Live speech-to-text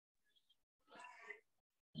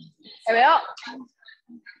Here we are.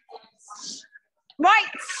 Right.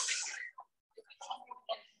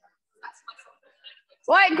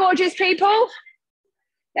 Right, gorgeous people.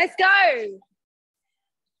 Let's go.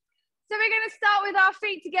 So we're going to start with our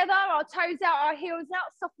feet together, our toes out, our heels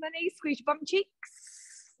out, soften the knees, squeeze your bum cheeks,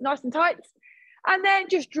 nice and tight. And then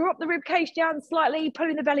just drop the rib cage down slightly, pull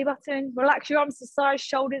in the belly button, relax your arms to the side,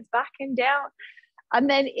 shoulders back and down. And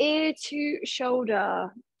then ear to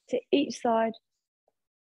shoulder to each side.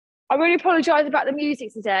 I really apologise about the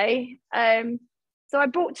music today. So I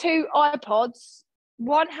brought 2 iPods.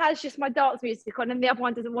 One has just my dance music on and the other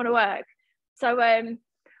one doesn't want to work. So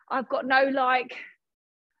I've got no like,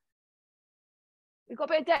 we've got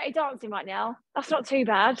a bit of dirty dancing right now. That's not too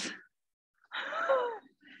bad.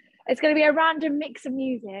 It's going to be a random mix of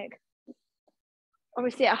music.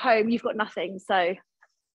 Obviously at home, you've got nothing. So,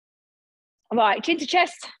 all right, chin to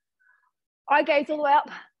chest, eye gaze all the way up.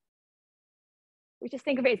 We just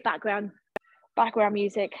think of it as background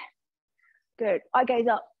music. Good, eye gaze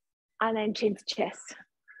up and then chin to chest.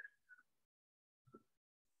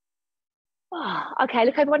 Oh, okay,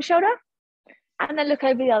 look over one shoulder and then look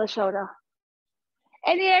over the other shoulder.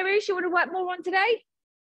 Any areas you want to work more on today?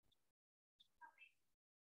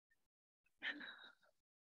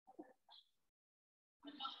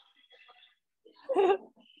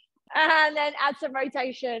 And then add some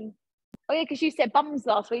rotation. Oh yeah, because you said bums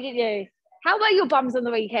last week, didn't you? How were your bums on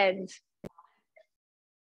the weekend?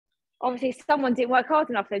 Obviously, someone didn't work hard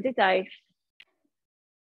enough, though, did they?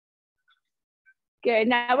 Good.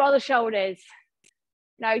 Now roll the shoulders.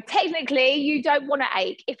 No, technically, you don't want to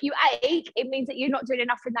ache. If you ache, it means that you're not doing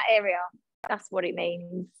enough in that area. That's what it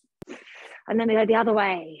means. And then we go the other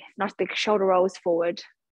way. Nice big shoulder rolls forward.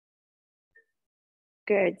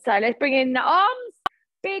 Good. So let's bring in the arms.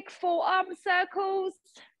 Big forearm circles.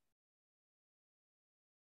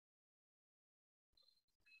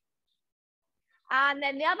 And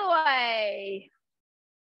then the other way.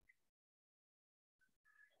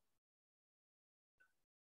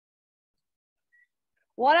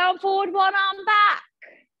 One arm forward, one arm back.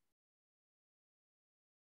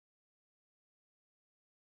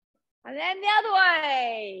 And then the other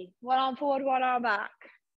way. One arm forward, one arm back.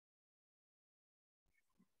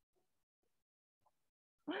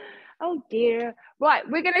 Oh dear. Right,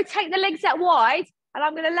 we're going to take the legs out wide and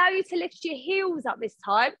I'm going to allow you to lift your heels up this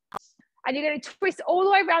time. And you're going to twist all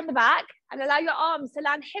the way around the back and allow your arms to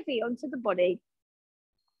land heavy onto the body.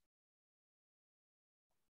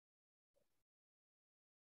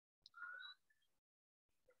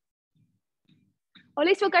 Or at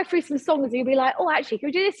least we'll go through some songs and you'll be like, oh, actually, can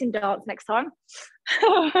we do this in dance next time?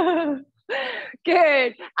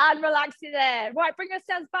 Good. And relax it there. Right, bring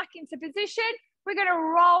yourselves back into position. We're going to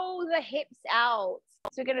roll the hips out.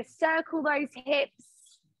 So we're going to circle those hips.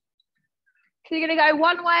 So you're going to go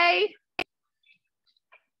one way.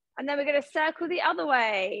 And then we're going to circle the other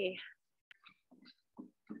way.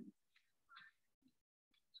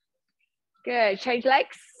 Good. Change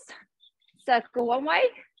legs. Circle one way.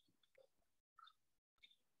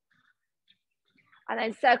 And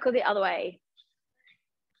then circle the other way.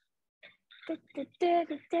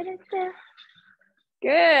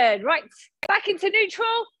 Good. Right. Back into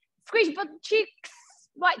neutral. Squeeze your butt cheeks.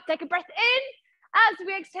 Right. Take a breath in. As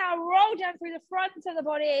we exhale, roll down through the front of the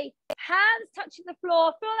body. Hands touching the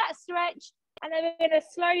floor. Feel that stretch. And then we're going to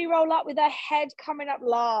slowly roll up with the head coming up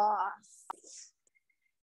last.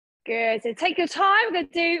 Good. So take your time. We're going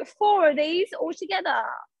to do 4 of these all together.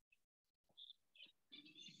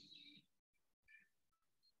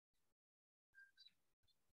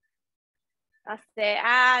 That's it.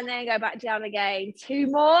 And then go back down again. 2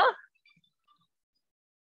 more.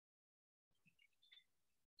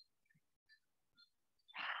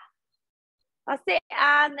 That's it.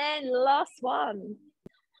 And then last one.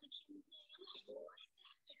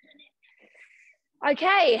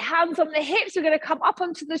 Okay, hands on the hips. We're going to come up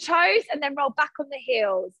onto the toes and then roll back on the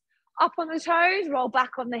heels. Up on the toes, roll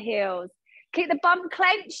back on the heels. Keep the bum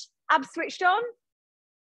clenched, abs switched on.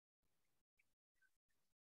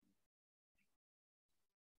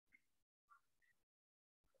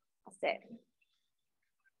 That's it.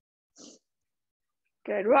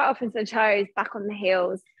 Good. Right up into the toes, back on the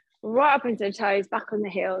heels. Right up into the toes, back on the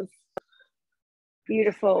heels.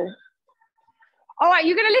 Beautiful. All right,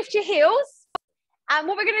 you're going to lift your heels. And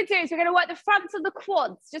what we're going to do is we're going to work the fronts of the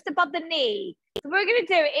quads, just above the knee. So what we're going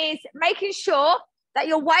to do is making sure that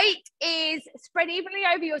your weight is spread evenly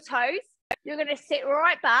over your toes. You're going to sit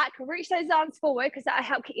right back, reach those arms forward because that'll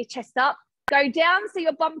help keep your chest up. Go down so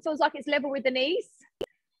your bum feels like it's level with the knees.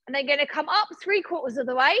 And then going to come up 3/4 of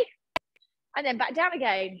the way and then back down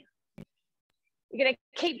again. You're going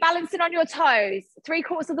to keep balancing on your toes.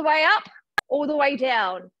 3/4 of the way up, all the way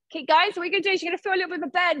down. Keep going. So what you're going to do is you're going to feel a little bit of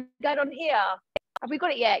a burn going on here. Have we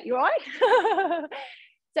got it yet? You all right?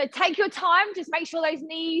 So take your time. Just make sure those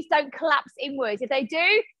knees don't collapse inwards. If they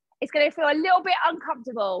do, it's going to feel a little bit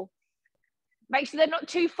uncomfortable. Make sure they're not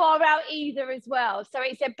too far out either as well. So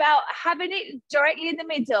it's about having it directly in the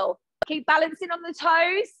middle. Keep balancing on the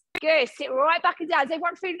toes. Good. Sit right back and down. Is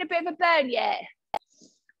everyone feeling a bit of a burn yet?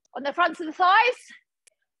 On the fronts of the thighs?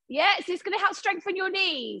 Yeah, so it's going to help strengthen your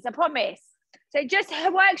knees, I promise. So it just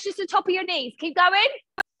works just the top of your knees. Keep going.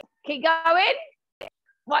 Keep going.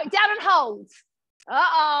 Right, down and hold.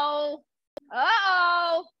 Uh-oh.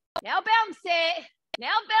 Uh-oh. Now bounce it.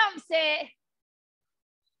 Now bounce it.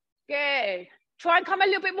 Good. Try and come a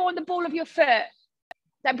little bit more on the ball of your foot.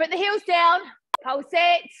 Don't put the heels down. Pulse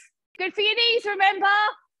it. Good for your knees, remember.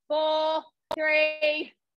 4,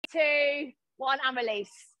 3, 2, 1, and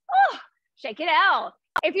release. Oh, shake it out.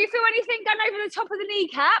 If you feel anything going over the top of the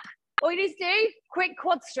kneecap, all you need to do, quick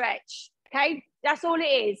quad stretch. Okay, that's all it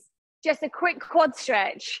is. Just a quick quad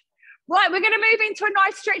stretch. Right, we're going to move into a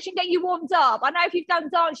nice stretch and get you warmed up. I know if you've done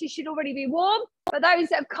dance, you should already be warm. But those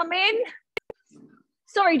that have come in,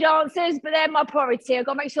 sorry, dancers, but they're my priority. I've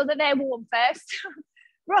got to make sure that they're warm first.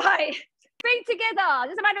 Right, feet together.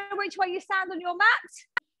 Doesn't matter which way you stand on your mat.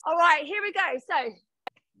 All right, here we go. So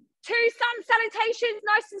 2 sun salutations,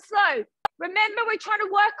 nice and slow. Remember, we're trying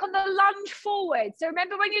to work on the lunge forward. So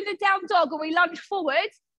remember when you're in the down dog and we lunge forward,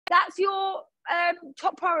 that's your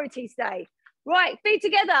top priority today. Right, feet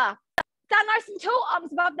together. Stand nice and tall,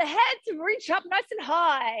 arms above the head, reach up nice and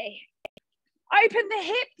high. Open the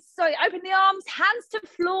hips, open the arms, hands to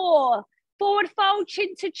floor. Forward fold,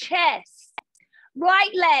 chin to chest.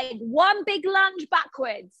 Right leg, one big lunge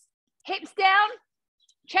backwards. Hips down,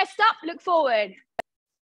 chest up, look forward.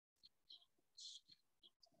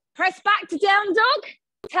 Press back to down dog,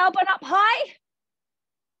 tailbone up high.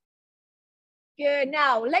 Good,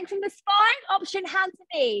 now lengthen the spine, option hands and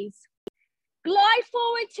knees. Glide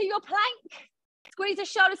forward to your plank. Squeeze the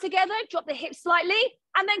shoulders together, drop the hips slightly,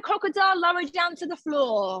 and then crocodile, lower down to the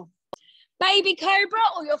floor. Baby cobra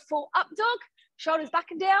or your full up dog, shoulders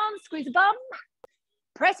back and down, squeeze the bum.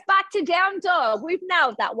 Press back to down dog. We've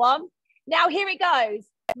nailed that one. Now here it goes.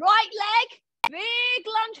 Right leg, big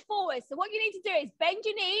lunge forward. So what you need to do is bend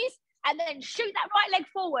your knees and then shoot that right leg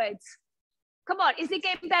forwards. Come on, is it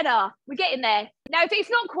getting better? We're getting there. Now, if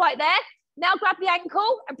it's not quite there, now grab the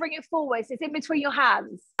ankle and bring it forward. So it's in between your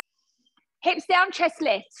hands. Hips down, chest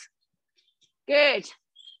lift. Good.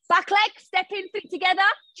 Back leg, step in, feet together,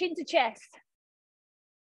 chin to chest.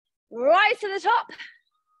 Right to the top.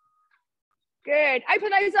 Good.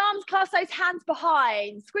 Open those arms, clasp those hands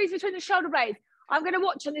behind. Squeeze between the shoulder blades. I'm going to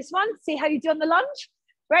watch on this one, see how you do on the lunge.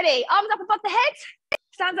 Ready? Arms up above the head.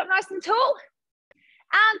 Stand up nice and tall.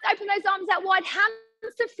 And open those arms out wide,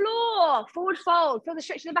 hands to floor. Forward fold. Feel the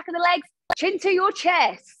stretch in the back of the legs. Chin to your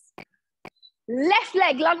chest. Left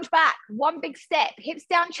leg, lunge back. One big step. Hips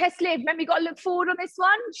down, chest lift. Remember, you've got to look forward on this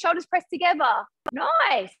one. Shoulders pressed together.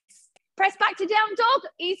 Nice. Press back to down dog.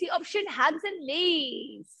 Easy option, hands and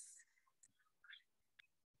knees.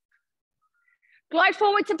 Glide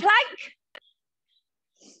forward to plank.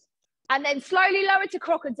 And then slowly lower to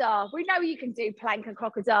crocodile. We know you can do plank and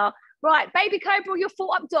crocodile. Right, baby cobra or your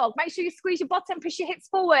full up dog. Make sure you squeeze your bottom, push your hips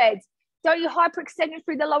forward. Don't you hyperextend it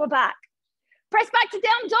through the lower back. Press back to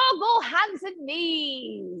down dog, all hands and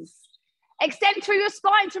knees. Extend through your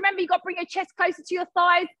spine. So remember, you've got to bring your chest closer to your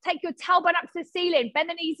thighs. Take your tailbone up to the ceiling. Bend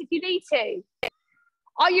the knees if you need to.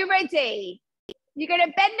 Are you ready? You're going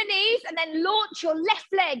to bend the knees and then launch your left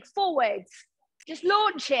leg forward. Just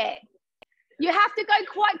launch it. You have to go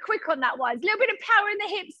quite quick on that one. A little bit of power in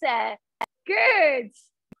the hips there. Good.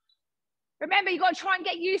 Remember, you've got to try and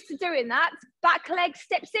get used to doing that. Back leg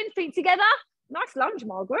steps in, feet together. Nice lunge,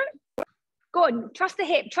 Margaret. Go on, trust the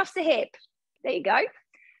hip, trust the hip. There you go.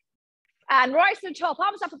 And rise to the top,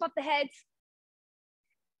 arms up above the head.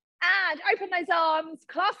 And open those arms,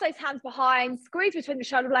 clasp those hands behind, squeeze between the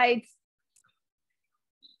shoulder blades.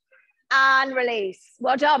 And release.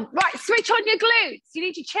 Well done. Right, switch on your glutes. You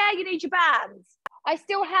need your chair, you need your bands. I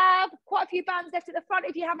still have quite a few bands left at the front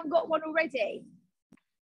if you haven't got one already.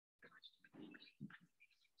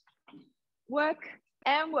 Work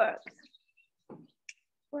and work.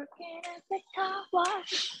 Working at the car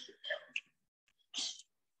wash.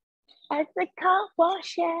 At the car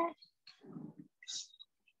wash, yeah.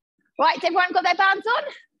 Right, everyone got their bands on?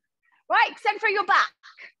 Right, extend through your back.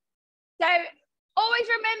 So always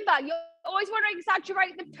remember, you always want to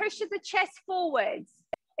exaggerate the push of the chest forwards.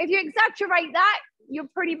 If you exaggerate that, you're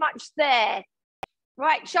pretty much there.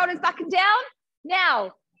 Right, shoulders back and down.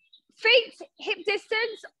 Now, feet hip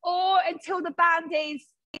distance or until the band is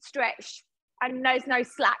stretched and there's no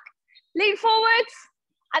slack. Lean forwards,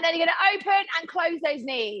 and then you're going to open and close those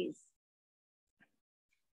knees.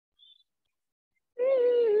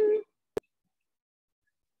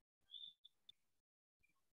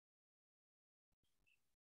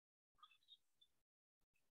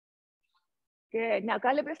 Good. Now go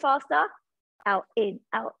a little bit faster. Out, in,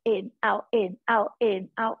 out, in, out, in, out, in,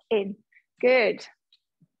 out, in. Good.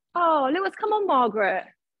 Oh, Lewis, come on, Margaret.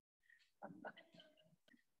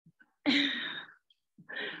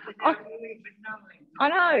 I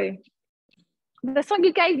know. The song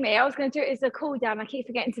you gave me, I was going to do it as a cool down. I keep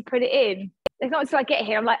forgetting to put it in. It's not until I get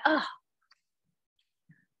here. I'm like, oh,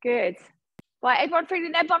 good. Right, everyone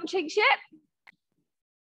feeling their bum cheeks yet?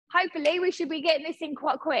 Hopefully, we should be getting this in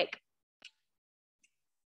quite quick.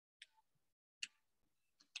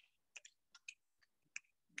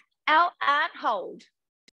 Out and hold.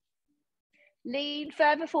 Lean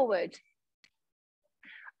further forward.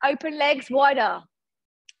 Open legs wider.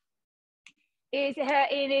 Is it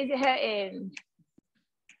hurting? Is it hurting?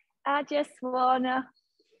 I just wanna.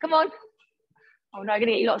 Come on. Oh no, I'm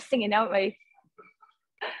gonna get you lot singing, aren't we?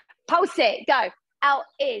 Pulse it. Go. Out,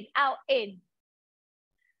 in, out, in.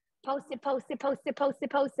 Pulse it, pulse it, pulse it, pulse it,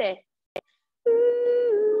 pulse it.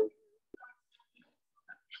 Ooh.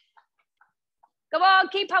 Come on,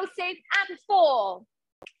 keep pulsing. And 4,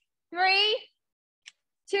 3,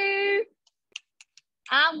 2,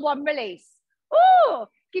 and 1. Release. Ooh,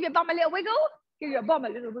 give your bum a little wiggle. Give your bum a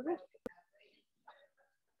little wiggle.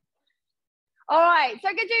 All right, so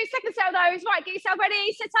I'm going to do second set of those. Right, get yourself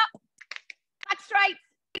ready. Sit up. Back straight.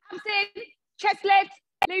 Arms in. Chest lift.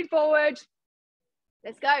 Lean forward.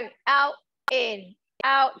 Let's go. Out, in,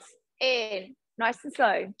 out, in. Nice and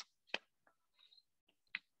slow.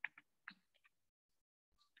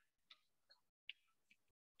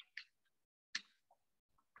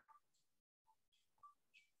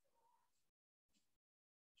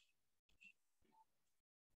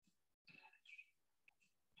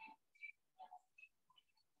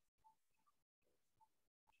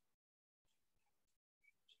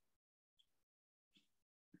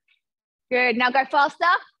 Good. Now go faster.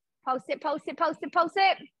 Pulse it, pulse it, pulse it, pulse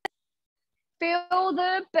it. Feel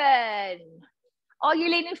the burn. Are you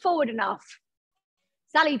leaning forward enough?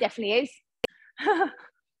 Sally definitely is. Come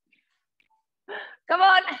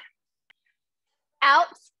on. Out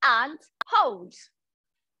and hold.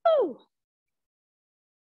 Ooh.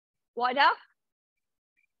 Wider.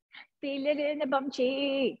 Feel it in the bum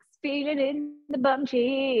cheeks. Feel it in the bum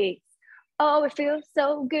cheeks. Oh, it feels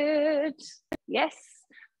so good. Yes.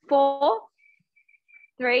 4,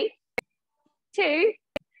 3, 2.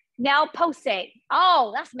 Now pulse it.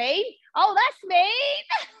 Oh, that's mean. Oh, that's mean.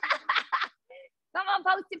 Come on,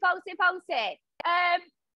 pulse it, pulse it, pulse it. I'm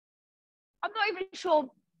not even sure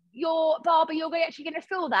Barbara, you're actually going to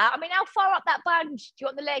feel that. I mean, how far up that band do you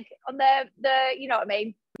want the leg on the you know what I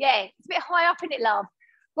mean? Yeah, it's a bit high up in it, love.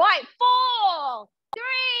 Right, 4,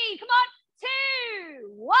 3, come on,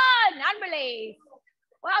 2, 1, and release.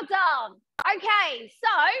 Well done. Okay,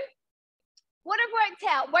 so what I've worked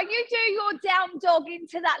out, when you do your down dog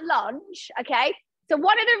into that lunge, okay, so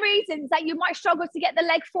one of the reasons that you might struggle to get the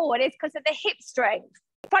leg forward is because of the hip strength,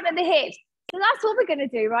 front of the hips. So that's what we're going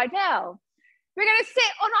to do right now. We're going to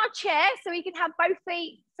sit on our chair so we can have both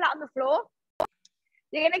feet flat on the floor.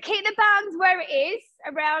 You're going to keep the bands where it is,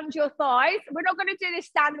 around your thighs. We're not going to do this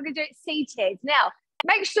stand, we're going to do it seated. Now,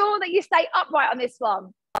 make sure that you stay upright on this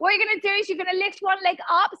one. What you're going to do is you're going to lift one leg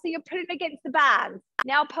up so you're pulling against the bands.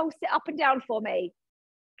 Now pulse it up and down for me.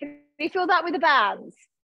 Can you feel that with the bands?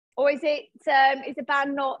 Or is the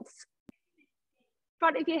band not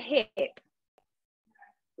front of your hip?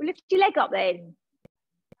 Well, lift your leg up then.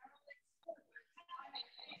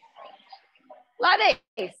 Like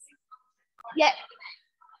this. Yeah.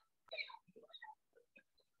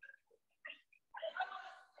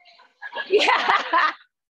 Yeah.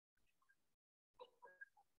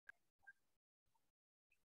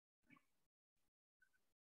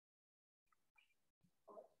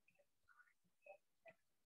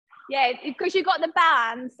 Yeah, because you've got the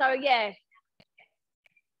band, so yeah.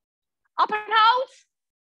 Up and hold.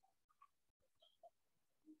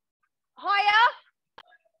 Higher.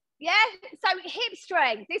 Yeah, so hip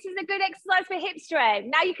strength. This is a good exercise for hip strength.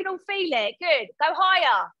 Now you can all feel it. Good. Go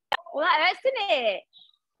higher. Well, that hurts, doesn't it?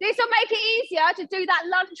 This will make it easier to do that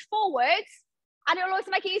lunge forwards, and it'll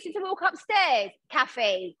also make it easier to walk upstairs.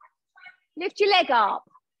 Kathy, lift your leg up.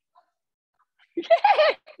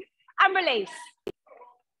 And release.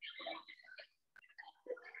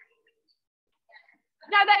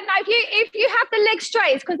 No, if you have the leg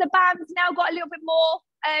straight, it's because the band's now got a little bit more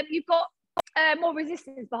you've got more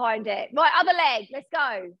resistance behind it. Right, other leg, let's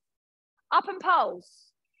go. Up and pulse.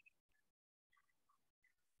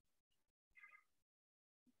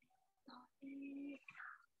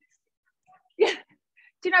 Yeah.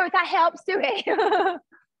 Do you know if that helps? Do it.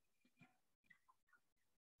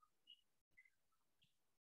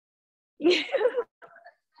 Yeah.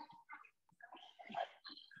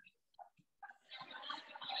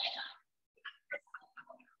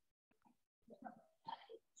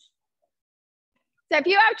 So if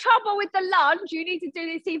you have trouble with the lunge, you need to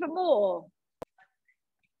do this even more.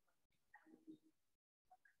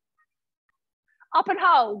 Up and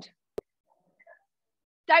hold.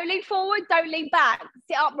 Don't lean forward, don't lean back.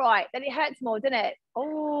 Sit upright, then it hurts more, doesn't it?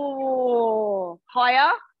 Oh,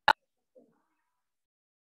 higher.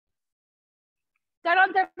 Don't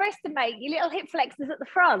underestimate your little hip flexors at the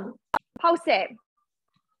front. Pulse it.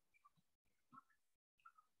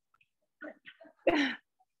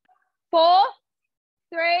 4,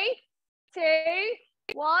 3, 2,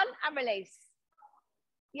 1, and release.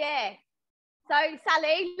 Yeah. So,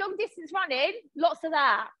 Sally, long distance running, lots of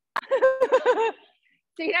that.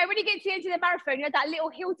 So, you know, when you get to the end of the marathon, you have that little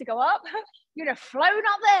hill to go up. You'd have flown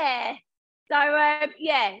up there. So,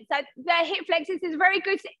 yeah, so the hip flexors is a very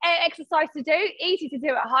good exercise to do, easy to do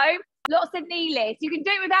at home. Lots of knee lifts. You can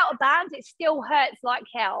do it without a band. It still hurts like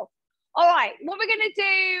hell. All right, what we're going to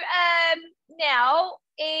do now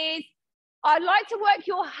is I'd like to work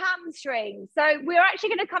your hamstrings. So we're actually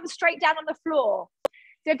going to come straight down on the floor.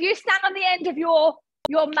 So if you stand on the end of your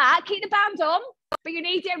mat, keep the band on, but you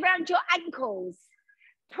need it around your ankles.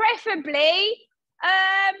 Preferably,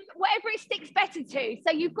 whatever it sticks better to.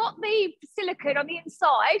 So you've got the silicone on the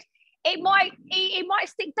inside. It might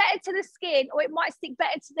stick better to the skin, or it might stick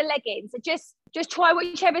better to the leggings. So just try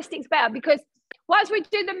whichever sticks better, because once we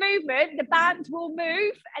do the movement, the band will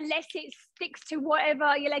move unless it sticks to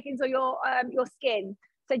whatever your leggings or your skin.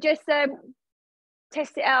 So just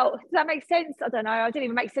test it out. Does that make sense? I don't know. I didn't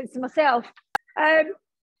even make sense to myself. Right,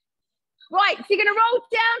 so you're going to roll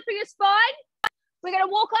down through your spine. We're going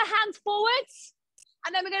to walk our hands forwards,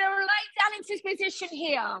 and then we're going to lay down into this position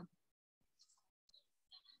here.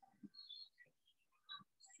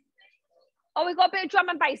 Oh, we've got a bit of drum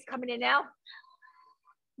and bass coming in now.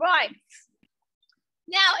 Right.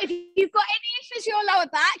 Now, if you've got any issues with your lower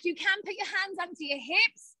back, you can put your hands under your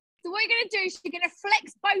hips. So what you're going to do is you're going to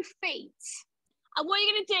flex both feet. And what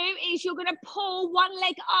you're going to do is you're going to pull one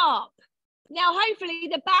leg up. Now, hopefully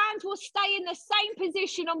the band will stay in the same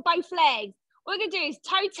position on both legs. What you're going to do is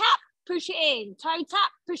toe tap, push it in. Toe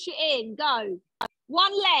tap, push it in. Go.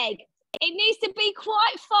 One leg. It needs to be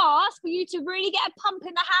quite fast for you to really get a pump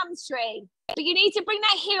in the hamstring. But you need to bring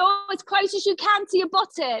that heel as close as you can to your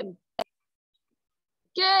bottom.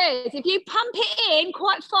 Good. If you pump it in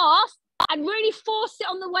quite fast and really force it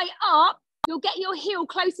on the way up, you'll get your heel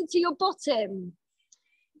closer to your bottom.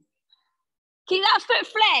 Keep that foot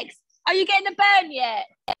flexed. Are you getting the burn yet?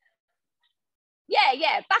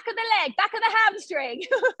 Yeah. Back of the leg, back of the hamstring.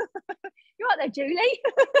 You right there, Julie?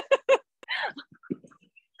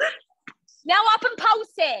 Now up and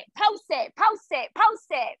pulse it. Pulse it, pulse it, pulse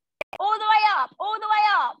it. All the way up, all the way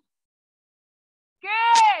up.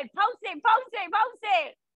 Good. Pulse it, pulse it, pulse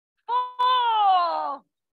it. 4,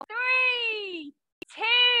 3,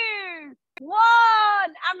 2, 1,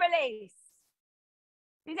 and release.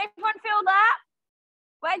 Does everyone feel that?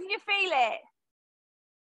 Where did you feel it?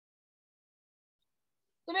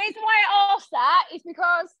 The reason why I asked that is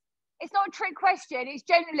because it's not a trick question. It's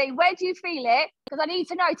generally, where do you feel it? Because I need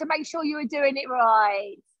to know to make sure you are doing it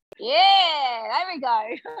right. Yeah, there we go.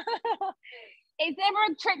 It's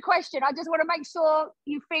never a trick question. I just want to make sure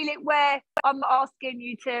you feel it where I'm asking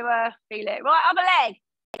you to feel it. Right, other leg.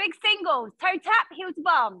 Big singles. Toe tap, heel to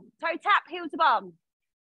bum. Toe tap, heel to bum.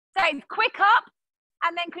 So it's quick up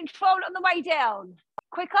and then control on the way down.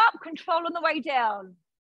 Quick up, control on the way down.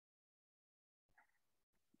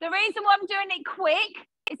 The reason why I'm doing it quick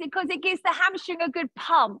is because it gives the hamstring a good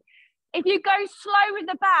pump. If you go slow with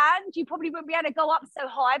the band, you probably wouldn't be able to go up so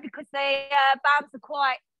high because the bands are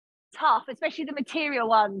quite tough, especially the material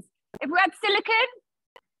ones. If we had silicone,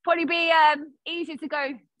 probably be easier to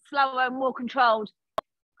go slower and more controlled.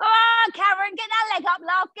 Come on, Karen, get that leg up,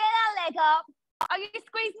 love. Get that leg up. Are you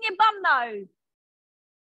squeezing your bum though?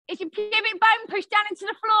 Is your pubic bone pushed down into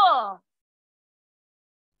the floor?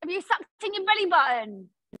 Have you sucked in your belly button?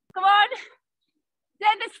 Come on. They're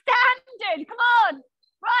the standard. Come on.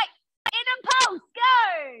 Right. In and pulse.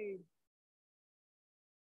 Go.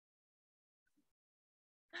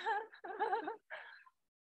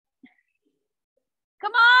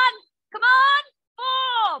 Come on. Come on.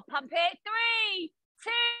 4. Pump it. 3,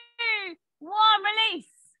 2, 1. Release.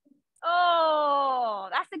 Oh,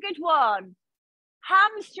 that's a good one.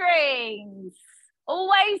 Hamstrings.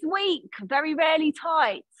 Always weak, very rarely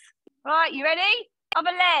tight. Right, you ready?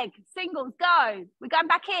 Other leg, singles, go. We're going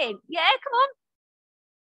back in. Yeah, come on.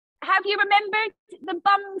 Have you remembered the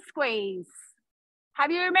bum squeeze?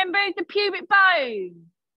 Have you remembered the pubic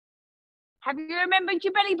bone? Have you remembered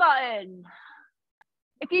your belly button?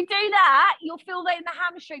 If you do that, you'll feel that in the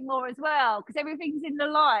hamstring more as well, because everything's in the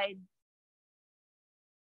line.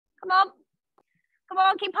 Come on. Come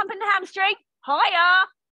on, keep pumping the hamstring. Higher.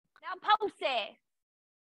 Now pulse it.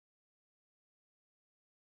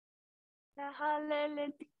 Come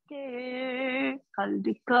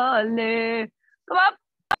on.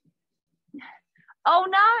 Oh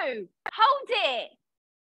no. Hold it.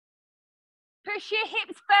 Push your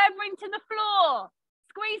hips further into the floor.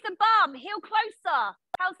 Squeeze the bum. Heel closer.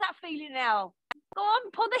 How's that feeling now? Go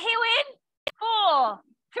on. Pull the heel in. 4,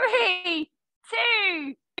 3,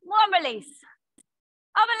 2, 1. Release.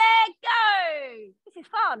 Other leg. Go. This is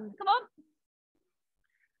fun. Come on.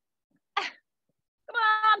 Come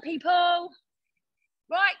on, people.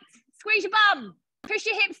 Right. Squeeze your bum. Push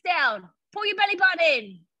your hips down. Pull your belly button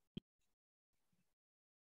in.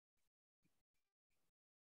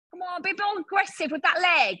 Come on, be more aggressive with that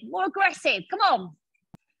leg. More aggressive. Come on.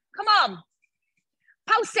 Come on.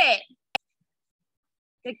 Pulse it.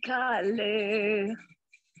 The colour.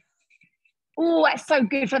 Oh, that's so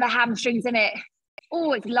good for the hamstrings, isn't it?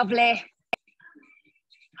 Oh, it's lovely.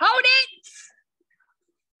 Hold it.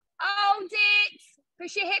 Hold it.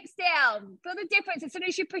 Push your hips down. Feel the difference as soon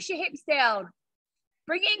as you push your hips down.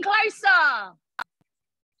 Bring it in closer.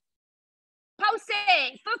 Pulse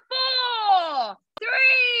it for 4,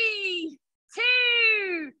 3,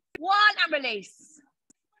 2, 1, and release.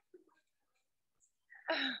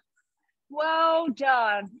 Well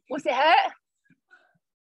done. What's it hurt?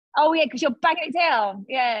 Oh yeah, because you're banging it down.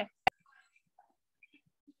 Yeah.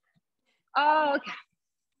 Oh, okay.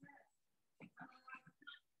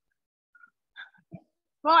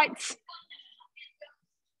 Right.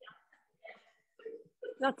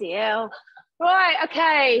 Bloody hell. Right,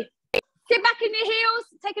 okay. Sit back in your heels.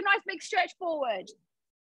 Take a nice big stretch forward.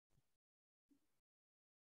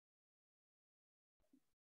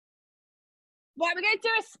 Right, we're going to do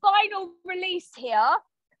a spinal release here.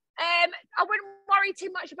 I wouldn't worry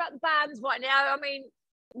too much about the bands right now. I mean,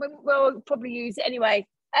 we'll probably use it anyway.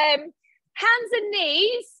 Hands and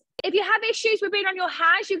knees. If you have issues with being on your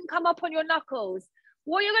hands, you can come up on your knuckles.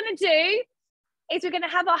 What you're going to do is we're going to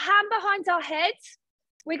have our hand behind our head.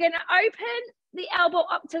 We're going to open the elbow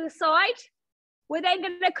up to the side. We're then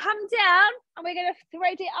going to come down and we're going to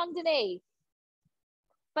thread it underneath.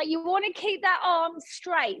 But you want to keep that arm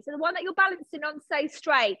straight. So the one that you're balancing on stays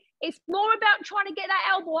straight. It's more about trying to get that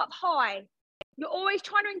elbow up high. You're always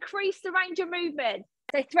trying to increase the range of movement.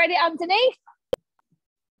 So thread it underneath.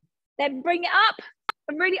 Then bring it up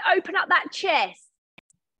and really open up that chest.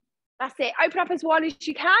 That's it. Open up as wide as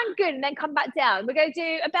you can. Good. And then come back down. We're going to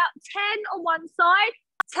do about 10 on one side,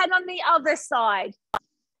 10 on the other side.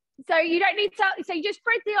 So you don't need to, so you just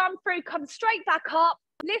spread the arm through, come straight back up,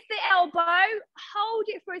 lift the elbow, hold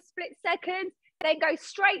it for a split second, then go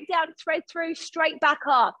straight down, thread through, straight back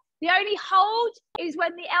up. The only hold is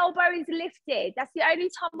when the elbow is lifted. That's the only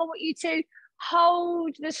time I want you to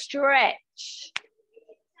hold the stretch.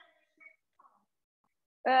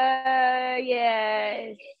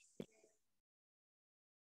 Yes.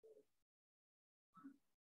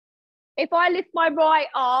 If I lift my right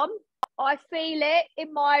arm, I feel it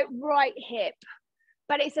in my right hip,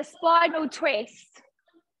 but it's a spinal twist.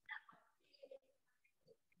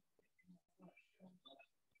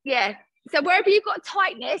 Yeah, so wherever you've got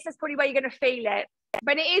tightness, that's probably where you're going to feel it.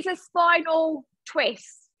 But it is a spinal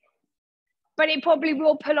twist. But it probably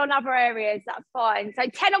will pull on other areas, that's fine. So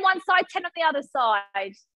 10 on one side, 10 on the other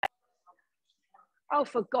side. Oh,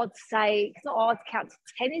 for God's sake, it's not hard to count to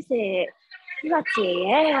 10, is it? Bloody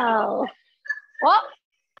hell. What?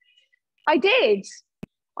 I did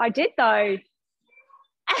though.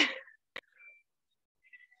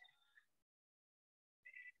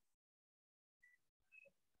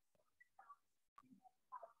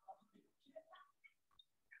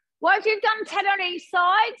 Once you've done 10 on each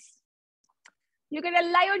side, you're going to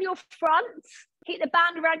lay on your front, keep the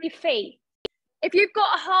band around your feet. If you've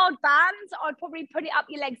got a hard band, I'd probably put it up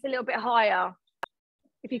your legs a little bit higher,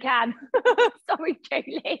 if you can. Sorry,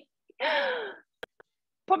 Julie.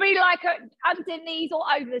 Probably like under the knees or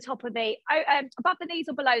over the top of the, above the knees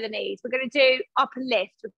or below the knees. We're going to do up and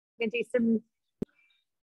lift. We're going to do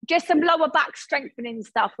just some lower back strengthening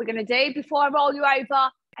stuff we're going to do before I roll you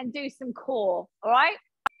over and do some core, all right?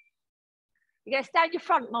 You're going to stand your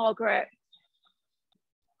front, Margaret.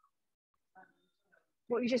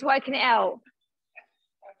 What, you're just working it out?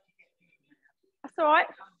 That's all right.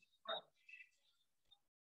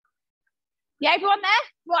 Yeah, everyone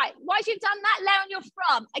there? Right, once you've done that, lay on your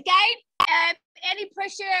front. Again, any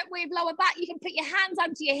pressure with lower back, you can put your hands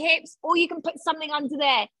under your hips or you can put something under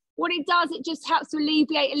there. What it does, it just helps to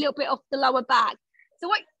alleviate a little bit off the lower back. So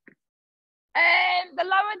what, the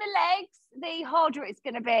lower the legs, the harder it's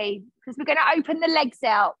going to be because we're going to open the legs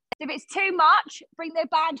out. So if it's too much, bring the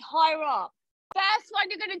band higher up. First one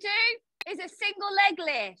you're going to do is a single leg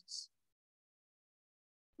lift.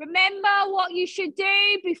 Remember what you should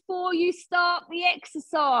do before you start the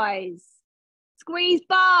exercise. Squeeze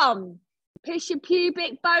bum, push your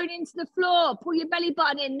pubic bone into the floor, pull your belly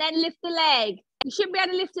button in, then lift the leg. You shouldn't be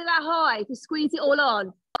able to lift it that high if you squeeze it all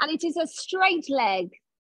on. And it is a straight leg.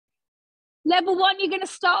 Level 1, you're going to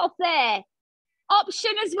start off there.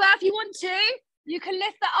 Option as well, if you want to, you can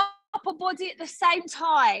lift the upper body at the same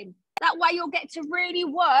time. That way you'll get to really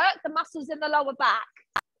work the muscles in the lower back.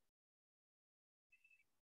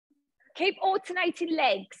 Keep alternating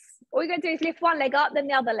legs. All you're going to do is lift one leg up, then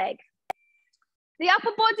the other leg. The upper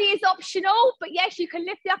body is optional, but yes, you can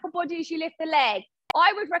lift the upper body as you lift the leg.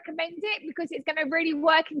 I would recommend it because it's going to really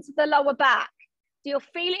work into the lower back. So you'll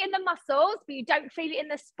feel it in the muscles, but you don't feel it in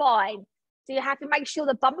the spine. So you have to make sure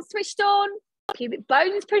the bum's switched on, pubic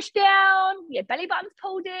bones pushed down, your belly button's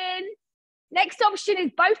pulled in. Next option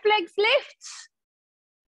is both legs lift,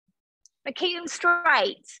 but keep them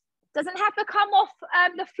straight. Doesn't have to come off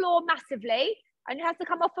the floor massively, and it has to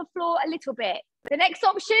come off the floor a little bit. The next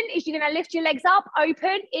option is you're going to lift your legs up,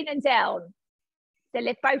 open, in and down. So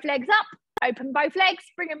lift both legs up, open both legs,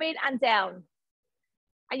 bring them in and down.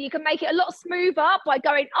 And you can make it a lot smoother by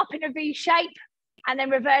going up in a V shape and then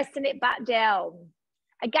reversing it back down.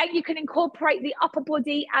 Again, you can incorporate the upper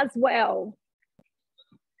body as well.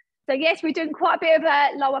 So yes, we're doing quite a bit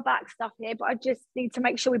of lower back stuff here, but I just need to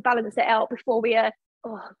make sure we balance it out before we,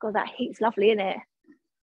 oh God, that heat's lovely, isn't it?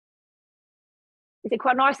 Is it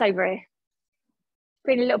quite nice over here?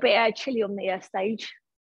 Feeling a little bit chilly on the stage.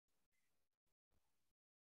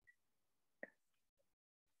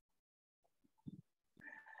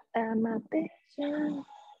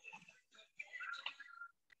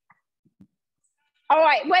 All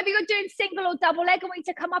right, whether you're doing single or double leg, I want you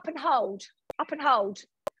to come up and hold. Up and hold.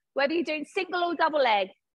 Whether you're doing single or double leg.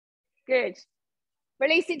 Good.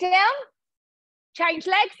 Release it down. Change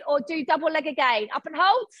legs or do double leg again. Up and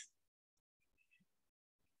hold.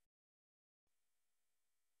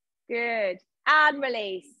 Good. And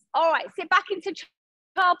release. All right, sit back into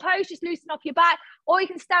child pose. Just loosen off your back. Or you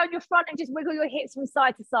can stay on your front and just wiggle your hips from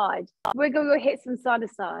side to side. Wiggle your hips from side to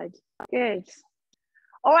side. Good.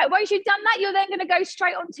 All right, once you've done that, you're then going to go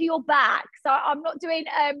straight onto your back. So I'm not doing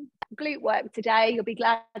glute work today. You'll be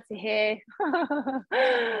glad to hear.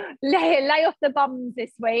 lay off the bums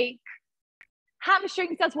this week.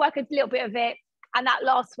 Hamstrings does work a little bit of it. And that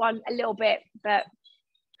last one, a little bit. But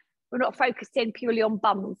we're not focusing purely on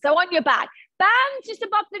bums. So on your back. Bands just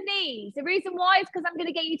above the knees. The reason why is because I'm going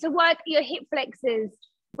to get you to work your hip flexors,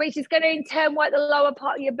 which is going to in turn work the lower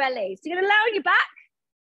part of your belly. So you're going to lay on your back.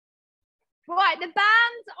 Right, the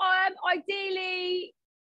bands, ideally,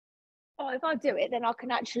 if I do it, then I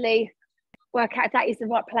can actually work out if that is the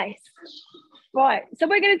right place. Right, so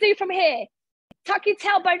we're going to do from here. Tuck your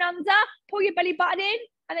tailbone under, pull your belly button in,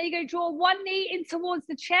 and then you're going to draw one knee in towards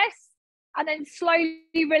the chest, and then slowly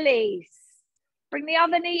release. Bring the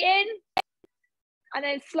other knee in, and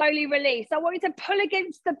then slowly release. I want you to pull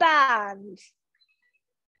against the band.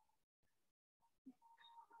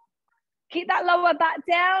 Keep that lower back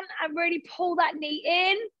down and really pull that knee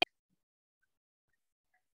in.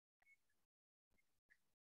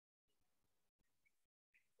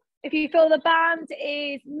 If you feel the band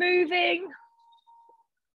is moving,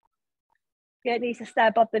 yeah, it needs to stay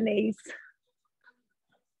above the knees.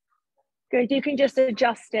 Good, you can just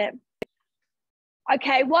adjust it.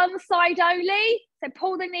 Okay, one side only. So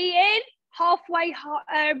pull the knee in, halfway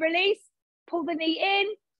release, pull the knee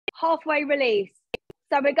in, halfway release.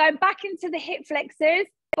 So we're going back into the hip flexors,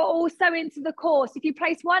 but also into the core. So if you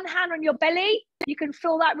place one hand on your belly, you can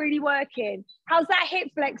feel that really working. How's that hip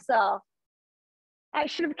flexor? That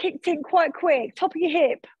should have kicked in quite quick. Top of your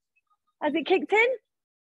hip. Has it kicked in?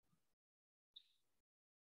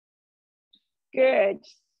 Good.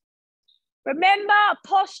 Remember,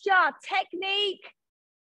 posture, technique.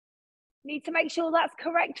 Need to make sure that's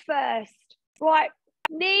correct first. Right,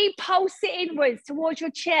 knee pulse it inwards towards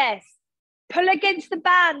your chest. Pull against the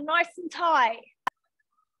band, nice and tight.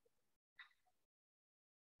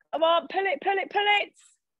 Come on, pull it, pull it, pull it.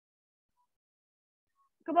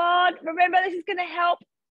 Come on, remember this is going to help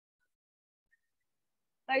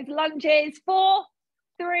those lunges. 4,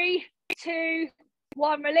 2,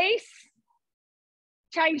 1, release.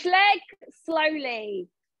 Change leg slowly.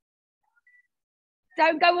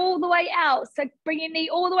 Don't go all the way out. So bring your knee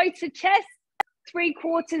all the way to chest,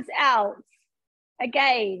 3/4 out.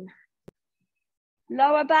 Again.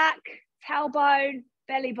 Lower back, tailbone,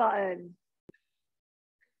 belly button.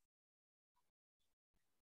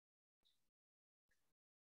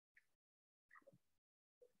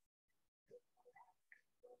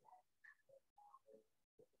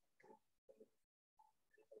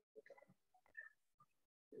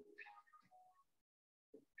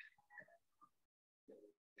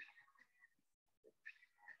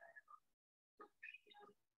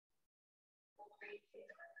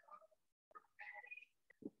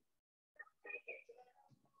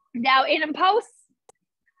 Now in and pulse.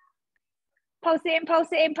 Pulse it in, pulse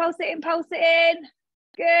it in, pulse it in, pulse it in.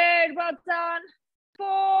 Good, well done.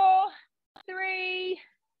 4, 3,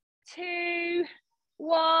 2,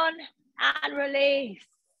 1, and release.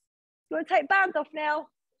 You want to take bands off now?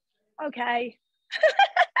 Okay.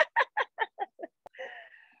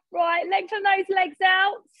 Right, lengthen those legs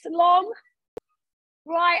out, long.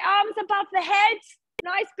 Right, arms above the head,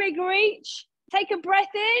 nice big reach. Take a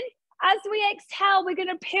breath in. As we exhale, we're going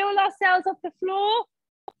to peel ourselves off the floor.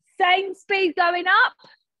 Same speed going up,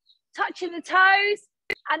 touching the toes,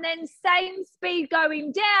 and then same speed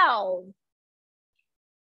going down.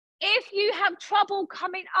 If you have trouble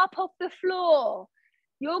coming up off the floor,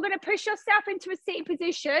 you're going to push yourself into a sitting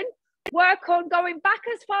position, work on going back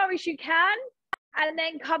as far as you can, and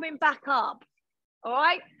then coming back up. All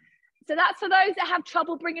right? So that's for those that have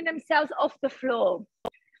trouble bringing themselves off the floor.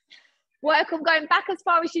 Work on going back as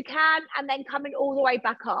far as you can and then coming all the way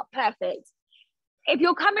back up. Perfect. If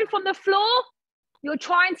you're coming from the floor, you're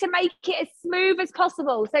trying to make it as smooth as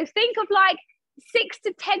possible. So think of like 6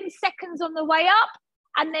 to 10 seconds on the way up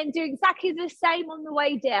and then do exactly the same on the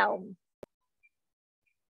way down.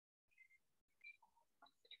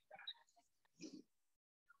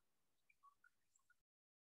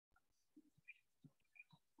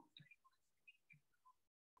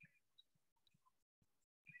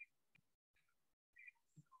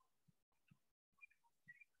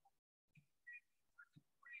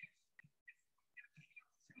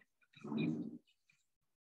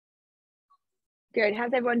 Good.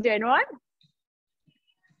 How's everyone doing? All right?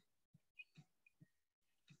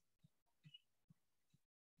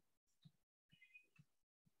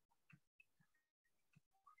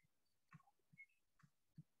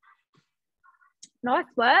 Nice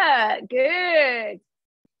work. Good.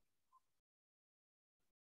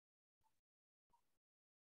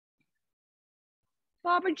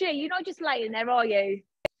 Barbara G, you're not just laying there, are you?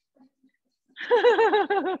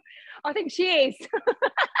 I think she is.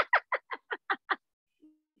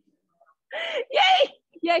 Yay!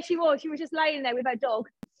 Yeah, she was. She was just laying there with her dog.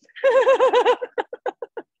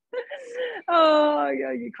 Oh,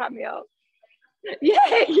 yeah, you crack me up.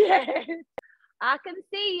 Yeah, yeah. I can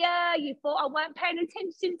see you. You thought I weren't paying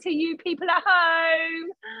attention to you people at home.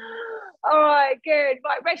 All right, good.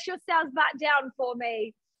 Right, rest yourselves back down for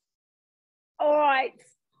me. All right.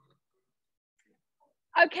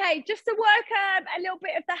 Okay, just to work a little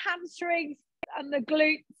bit of the hamstrings and the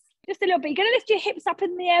glutes, just a little bit. You're going to lift your hips up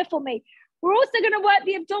in the air for me. We're also going to work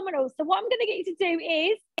the abdominals. So what I'm going to get you to do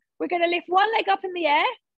is we're going to lift one leg up in the air.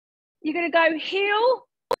 You're going to go heel,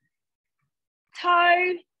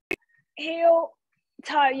 toe, heel,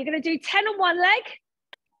 toe. You're going to do 10 on one leg,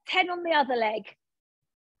 10 on the other leg.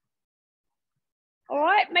 All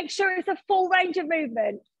right, make sure it's a full range of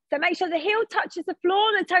movement. So make sure the heel touches the floor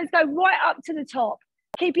and the toes go right up to the top.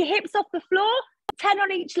 Keep your hips off the floor, 10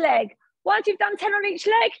 on each leg. Once you've done 10 on each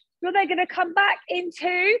leg, you're then going to come back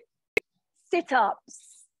into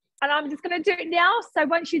sit-ups. And I'm just going to do it now. So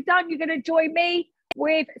once you're done, you're going to join me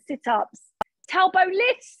with sit-ups. Tailbone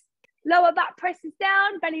lifts, lower back presses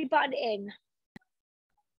down, belly button in.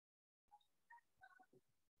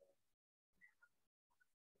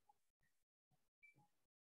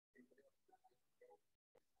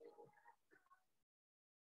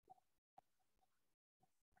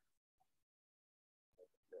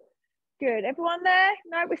 Good. Everyone there?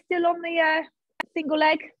 No, we're still on the single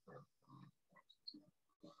leg.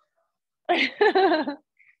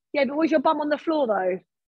 Yeah, but was your bum on the floor though?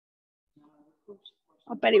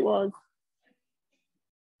 I bet it was.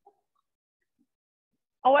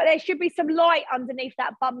 Oh, well, there should be some light underneath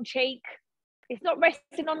that bum cheek. It's not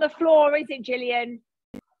resting on the floor, is it, Gillian?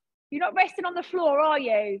 You're not resting on the floor, are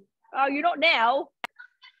you? Oh, you're not now.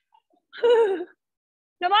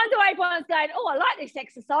 No wonder everyone's going, oh, I like this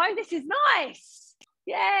exercise. This is nice.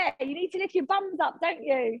 Yeah, you need to lift your bums up, don't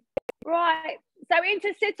you? Right. So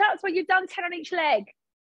into sit-ups where you've done 10 on each leg.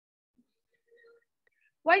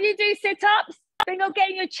 When you do sit-ups, think of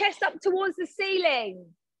getting your chest up towards the ceiling.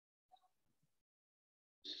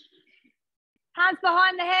 Hands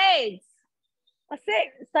behind the head. That's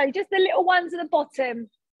it. So just the little ones at the bottom.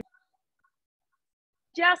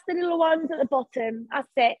 Just the little ones at the bottom.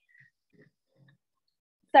 That's it.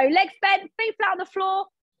 So legs bent, feet flat on the floor.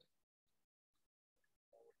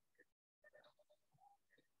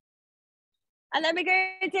 And then we're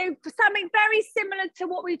going to do something very similar to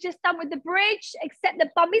what we've just done with the bridge, except the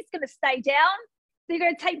bum is going to stay down. So you're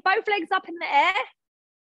going to take both legs up in the air.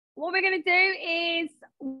 What we're going to do is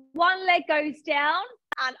one leg goes down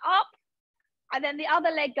and up, and then the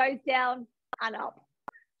other leg goes down and up.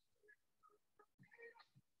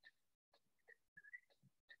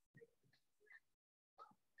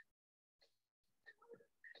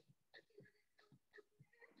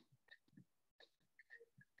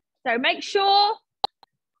 So make sure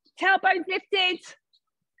tailbone's lifted,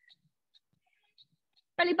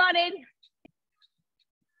 belly button.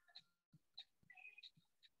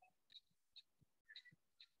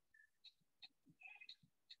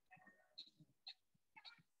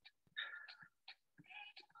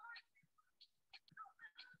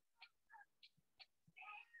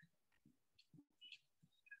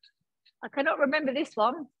 I cannot remember this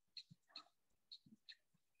one.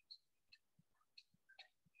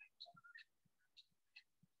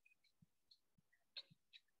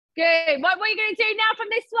 Good. What you're going to do now from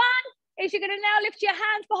this one is you're going to now lift your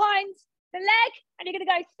hands behind the leg and you're going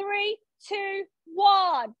to go 3, 2,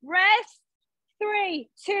 1. Rest. 3,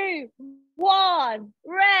 2, 1.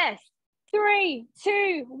 Rest. 3,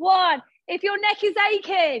 2, 1. If your neck is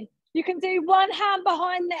aching, you can do one hand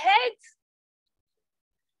behind the head.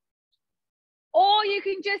 Or you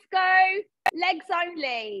can just go legs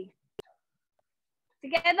only.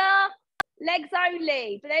 Together, legs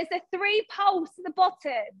only. But there's a 3 pulse at the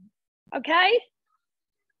bottom. Okay?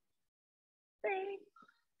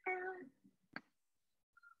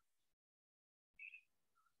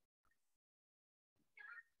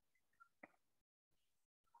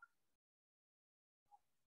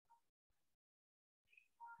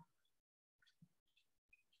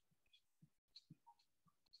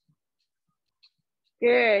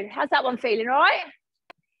 Good. How's that one feeling, all right?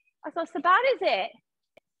 That's not so bad, is it?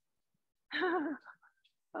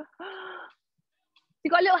 You've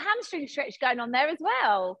got a little hamstring stretch going on there as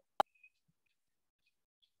well.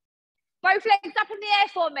 Both legs up in the air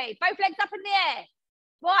for me. Both legs up in the air.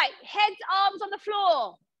 Right, heads, arms on the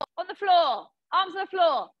floor. On the floor. Arms on the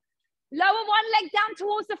floor. Lower one leg down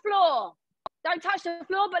towards the floor. Don't touch the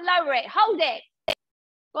floor, but lower it. Hold it.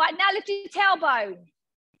 Right, now lift your tailbone.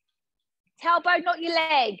 Tailbone, not your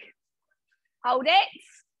leg. Hold it.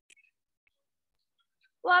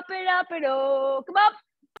 Whop it up and oh. Come on.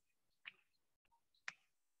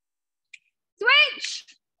 Switch.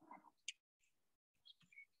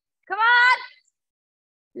 Come on.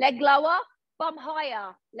 Leg lower, bum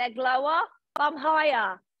higher. Leg lower, bum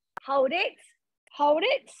higher. Hold it. Hold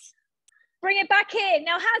it. Bring it back in.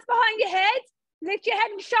 Now hands behind your head. Lift your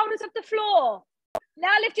head and shoulders off the floor.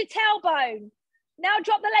 Now lift your tailbone. Now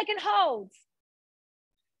drop the leg and hold.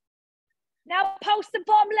 Now pulse the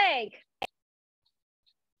bottom leg.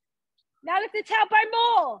 Now lift the tailbone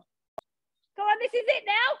more. Go on, this is it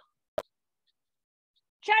now.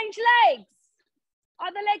 Change legs.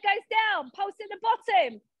 Other leg goes down. Pulse at the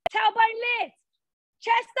bottom. Tailbone lift.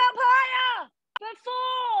 Chest up higher. For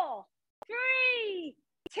 4, 3,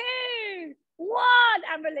 2, 1.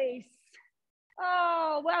 And release.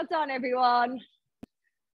 Oh, well done, everyone.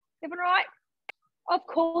 Everyone all right? Of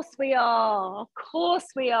course we are. Of course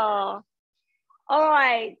we are. All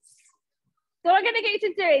right. So what I'm going to get you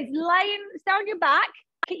to do is stay on your back,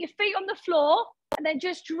 keep your feet on the floor, and then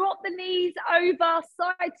just drop the knees over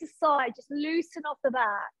side to side. Just loosen off the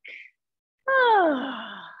back.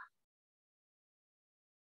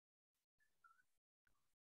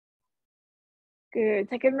 Good.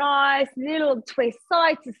 Take a nice little twist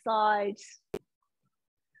side to side.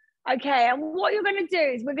 Okay, and what you're going to do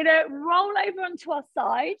is we're going to roll over onto our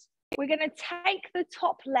side. We're going to take the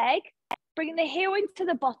top leg, bring the heel into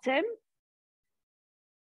the bottom,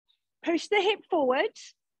 push the hip forward,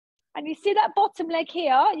 and you see that bottom leg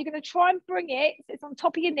here, you're going to try and bring it, so it's on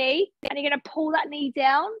top of your knee, and you're going to pull that knee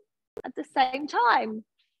down at the same time.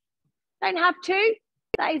 Don't have to,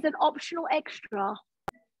 that is an optional extra.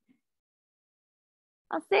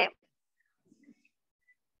 That's it.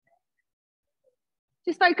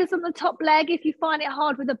 Just focus on the top leg if you find it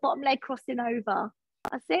hard with the bottom leg crossing over.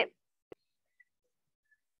 That's it.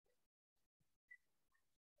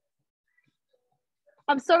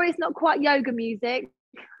 I'm sorry it's not quite yoga music.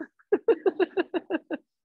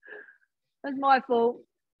 That's my fault.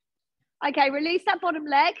 Okay, release that bottom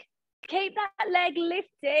leg. Keep that leg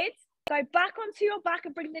lifted. Go back onto your back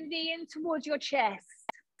and bring the knee in towards your chest.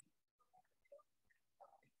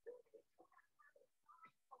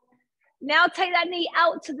 Now take that knee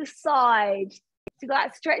out to the side. So you've got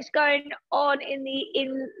that stretch going on in the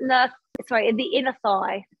inner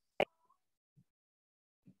thigh.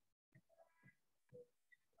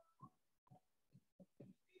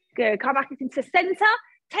 Good. Come back into center.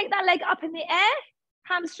 Take that leg up in the air.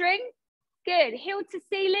 Hamstring. Good. Heel to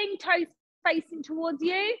ceiling. Toes facing towards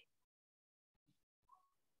you.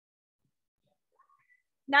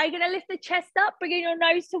 Now you're going to lift the chest up, bringing your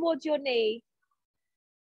nose towards your knee.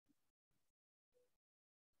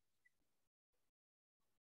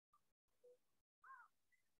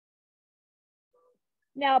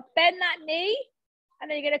 Now bend that knee, and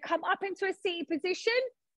then you're going to come up into a seated position,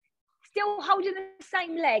 still holding the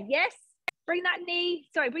same leg, yes? Bring that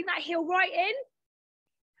heel right in.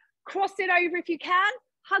 Cross it over if you can.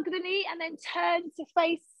 Hug the knee and then turn to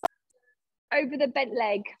face over the bent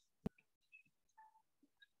leg.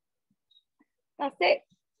 That's it.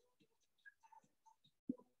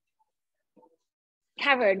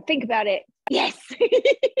 Karen, think about it. Yes.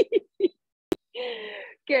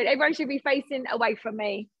 Good. Everyone should be facing away from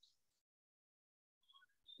me.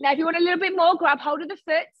 Now, if you want a little bit more, grab hold of the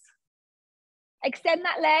foot. Extend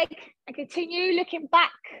that leg and continue looking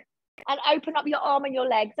back and open up your arm and your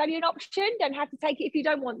leg. It's only an option. Don't have to take it if you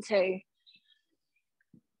don't want to.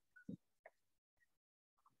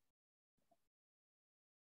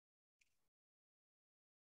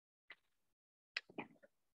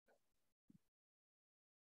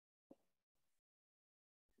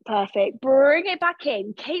 Perfect. Bring it back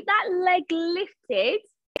in. Keep that leg lifted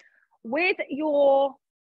with your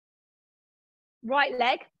right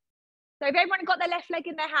leg. So if everyone got their left leg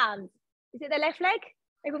in their hands, is it their left leg?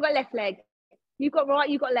 Everyone got left leg. You've got right,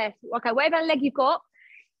 you've got left. Okay, whatever leg you've got,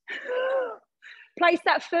 place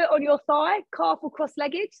that foot on your thigh, calf or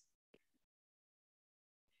cross-legged.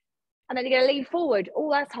 And then you're going to lean forward.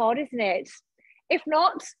 Oh, that's hard, isn't it? If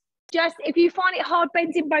not, just if you find it hard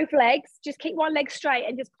bending both legs, just keep one leg straight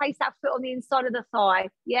and just place that foot on the inside of the thigh.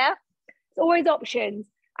 Yeah? It's always options.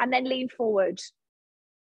 And then lean forward.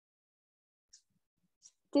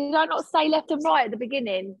 Did I not say left and right at the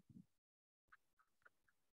beginning?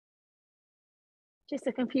 Just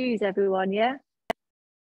to confuse everyone, yeah?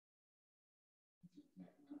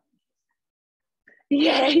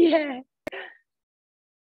 Yeah.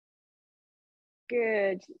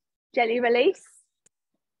 Good. Gently release.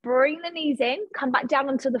 Bring the knees in. Come back down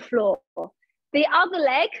onto the floor. The other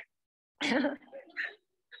leg.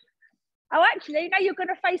 Oh, actually, no, you're going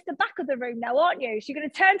to face the back of the room now, aren't you? So you're going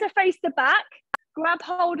to turn to face the back. Grab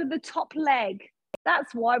hold of the top leg.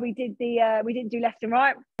 That's why we didn't do left and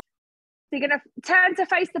right. So you're going to turn to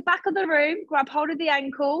face the back of the room, grab hold of the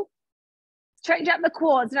ankle, stretch out the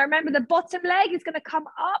quads. Now remember, the bottom leg is going to come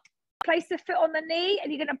up, place the foot on the knee,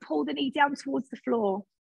 and you're going to pull the knee down towards the floor.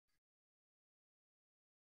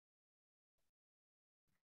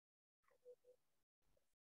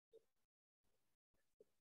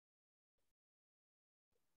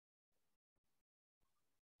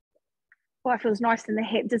 Oh, it feels nice in the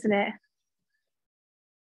hip, doesn't it?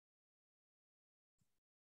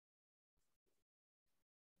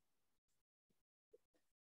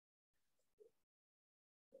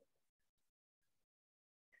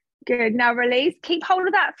 Good. Now release. Keep hold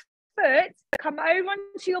of that foot. Come over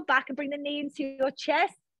onto your back and bring the knee into your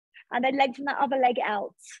chest, and then lengthen that other leg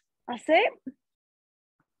out. That's it.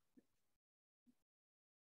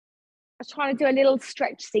 I'm trying to do a little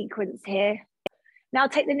stretch sequence here. Now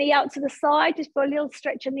take the knee out to the side, just for a little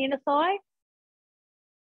stretch on the inner thigh.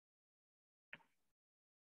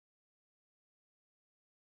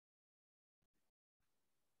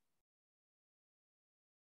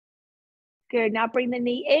 Good. Now bring the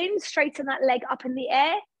knee in, straighten that leg up in the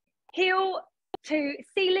air. Heel to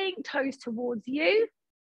ceiling, toes towards you.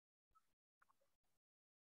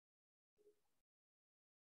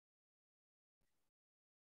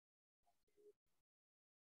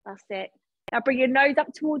 That's it. Now bring your nose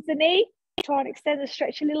up towards the knee. Try and extend the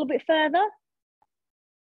stretch a little bit further.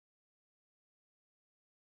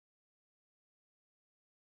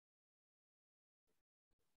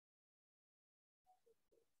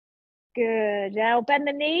 Good. Now bend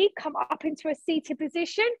the knee, come up into a seated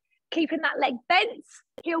position, keeping that leg bent.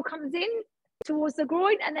 Heel comes in towards the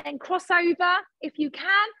groin, and then cross over if you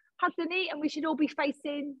can. Hug the knee, and we should all be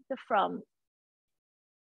facing the front.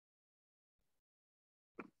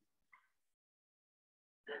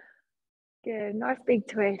 Good. Nice big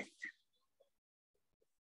twist.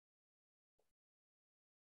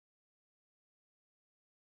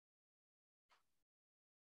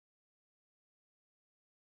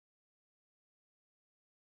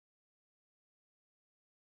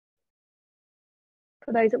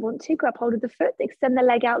 For those that want to, grab hold of the foot, extend the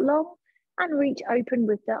leg out long and reach open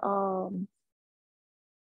with the arm.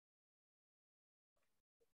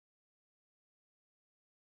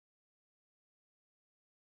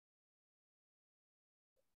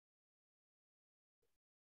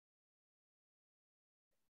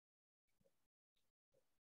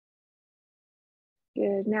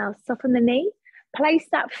 Good. Now soften the knee. Place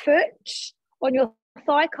that foot on your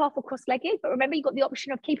thigh, calf or cross-legged. But remember, you've got the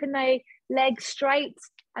option of keeping the leg straight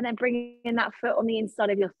and then bringing that foot on the inside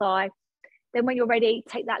of your thigh. Then when you're ready,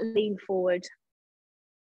 take that lean forward.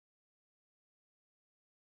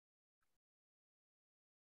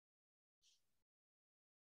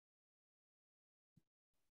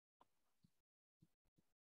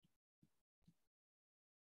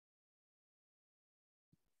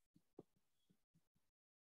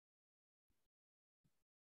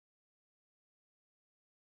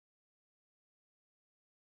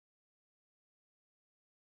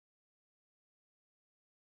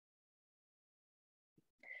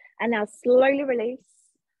 And now slowly release.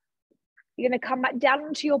 You're going to come back down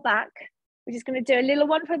onto your back. We're just going to do a little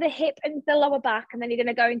one for the hip and the lower back, and then you're going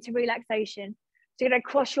to go into relaxation. So you're going to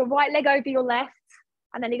cross your right leg over your left,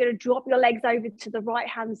 and then you're going to drop your legs over to the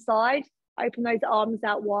right-hand side. Open those arms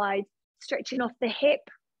out wide, stretching off the hip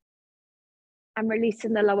and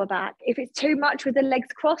releasing the lower back. If it's too much with the legs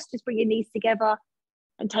crossed, just bring your knees together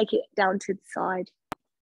and take it down to the side.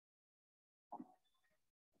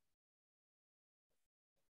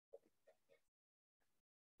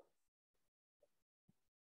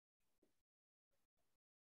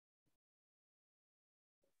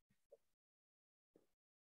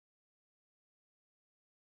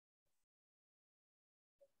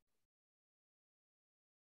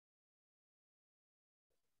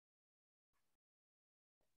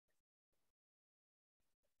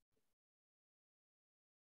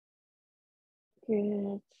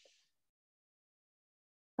 Good.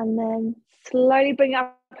 And then slowly bring it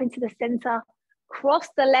up into the center, cross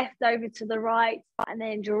the left over to the right, and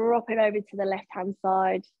then drop it over to the left-hand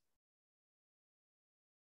side.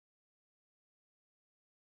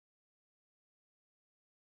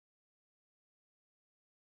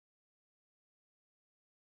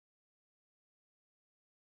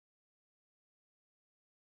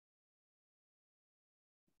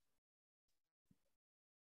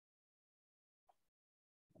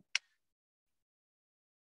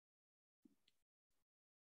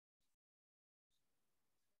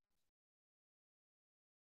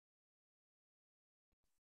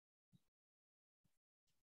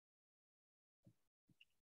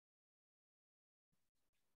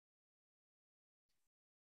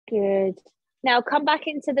 Good. Now come back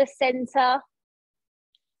into the center.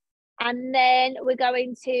 And then we're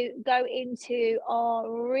going to go into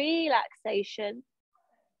our relaxation.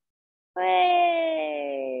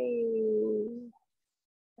 Hey.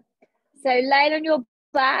 So laying on your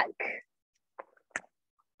back,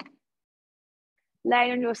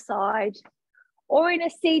 laying on your side, or in a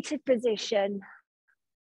seated position.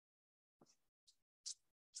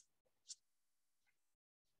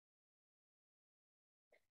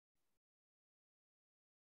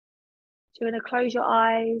 So you're going to close your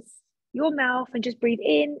eyes, your mouth, and just breathe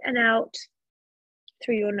in and out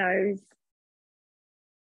through your nose.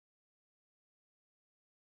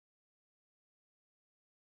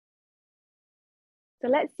 So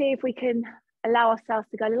let's see if we can allow ourselves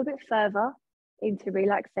to go a little bit further into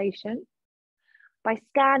relaxation by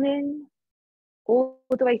scanning all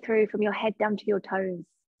the way through from your head down to your toes.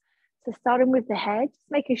 So starting with the head, just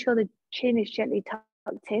making sure the chin is gently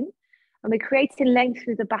tucked in, and we're creating length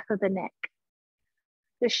through the back of the neck.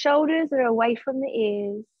 The shoulders are away from the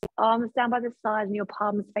ears, arms down by the side, and your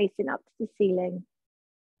palms facing up to the ceiling.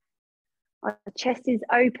 Our chest is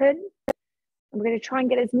open, and we're going to try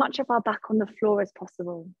and get as much of our back on the floor as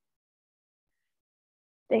possible.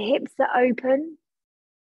 The hips are open,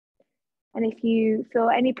 and if you feel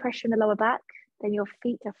any pressure in the lower back, then your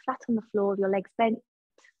feet are flat on the floor, your legs bent.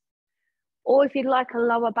 Or if you'd like a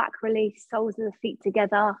lower back release, soles of the feet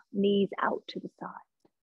together, knees out to the side.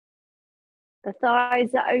 The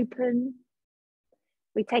thighs are open.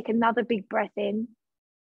 We take another big breath in.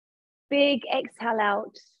 Big exhale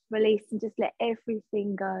out, release, and just let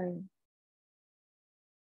everything go.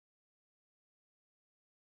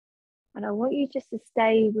 And I want you just to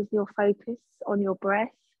stay with your focus on your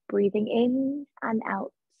breath, breathing in and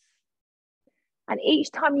out. And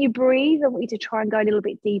each time you breathe, I want you to try and go a little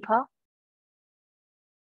bit deeper.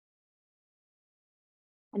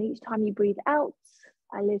 And each time you breathe out,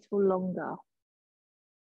 a little longer.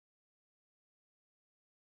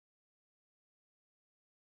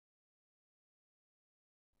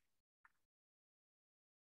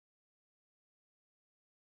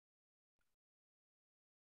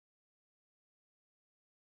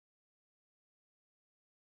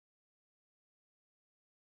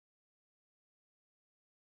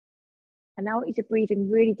 And now I want you to breathe in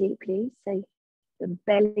really deeply. So the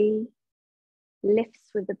belly lifts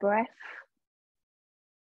with the breath.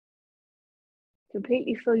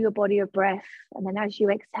 Completely fill your body with breath. And then as you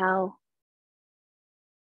exhale,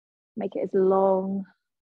 make it as long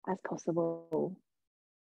as possible.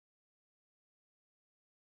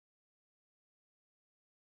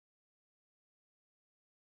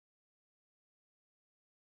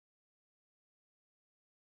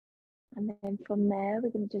 And then from there,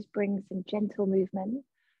 we're going to just bring some gentle movement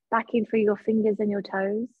back in through your fingers and your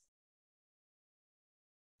toes.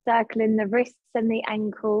 Circling the wrists and the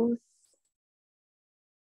ankles.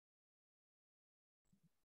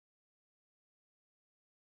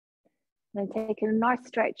 Then taking a nice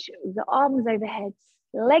stretch with the arms overhead,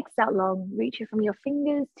 legs out long, reaching from your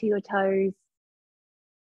fingers to your toes.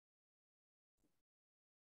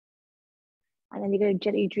 And then you're going to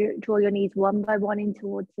gently draw your knees one by one in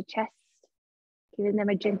towards the chest, giving them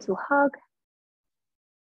a gentle hug.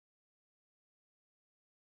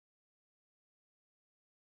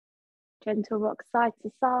 Gentle rock side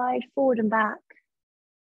to side, forward and back.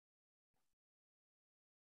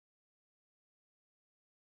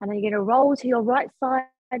 And then you're going to roll to your right side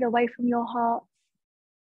away from your heart.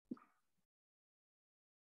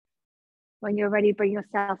 When you're ready, bring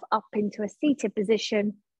yourself up into a seated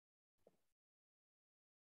position.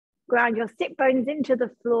 Ground your sit bones into the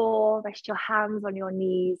floor. Rest your hands on your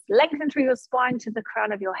knees. Lengthen through your spine to the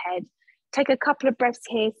crown of your head. Take a couple of breaths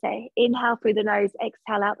here. So inhale through the nose,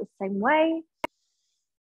 exhale out the same way.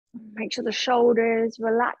 Make sure the shoulders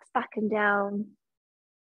relax back and down.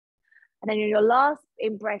 And then in your last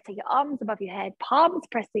in-breath, take your arms above your head, palms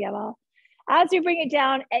pressed together. As you bring it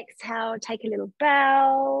down, exhale, take a little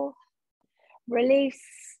bow, release,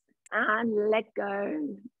 and let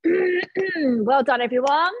go. Well done,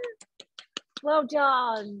 everyone. Well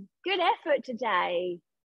done. Good effort today.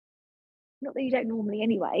 Not that you don't normally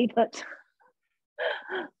anyway, but...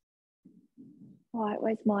 Right,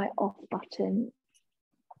 where's my off button?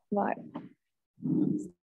 Right,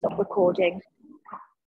 stop recording.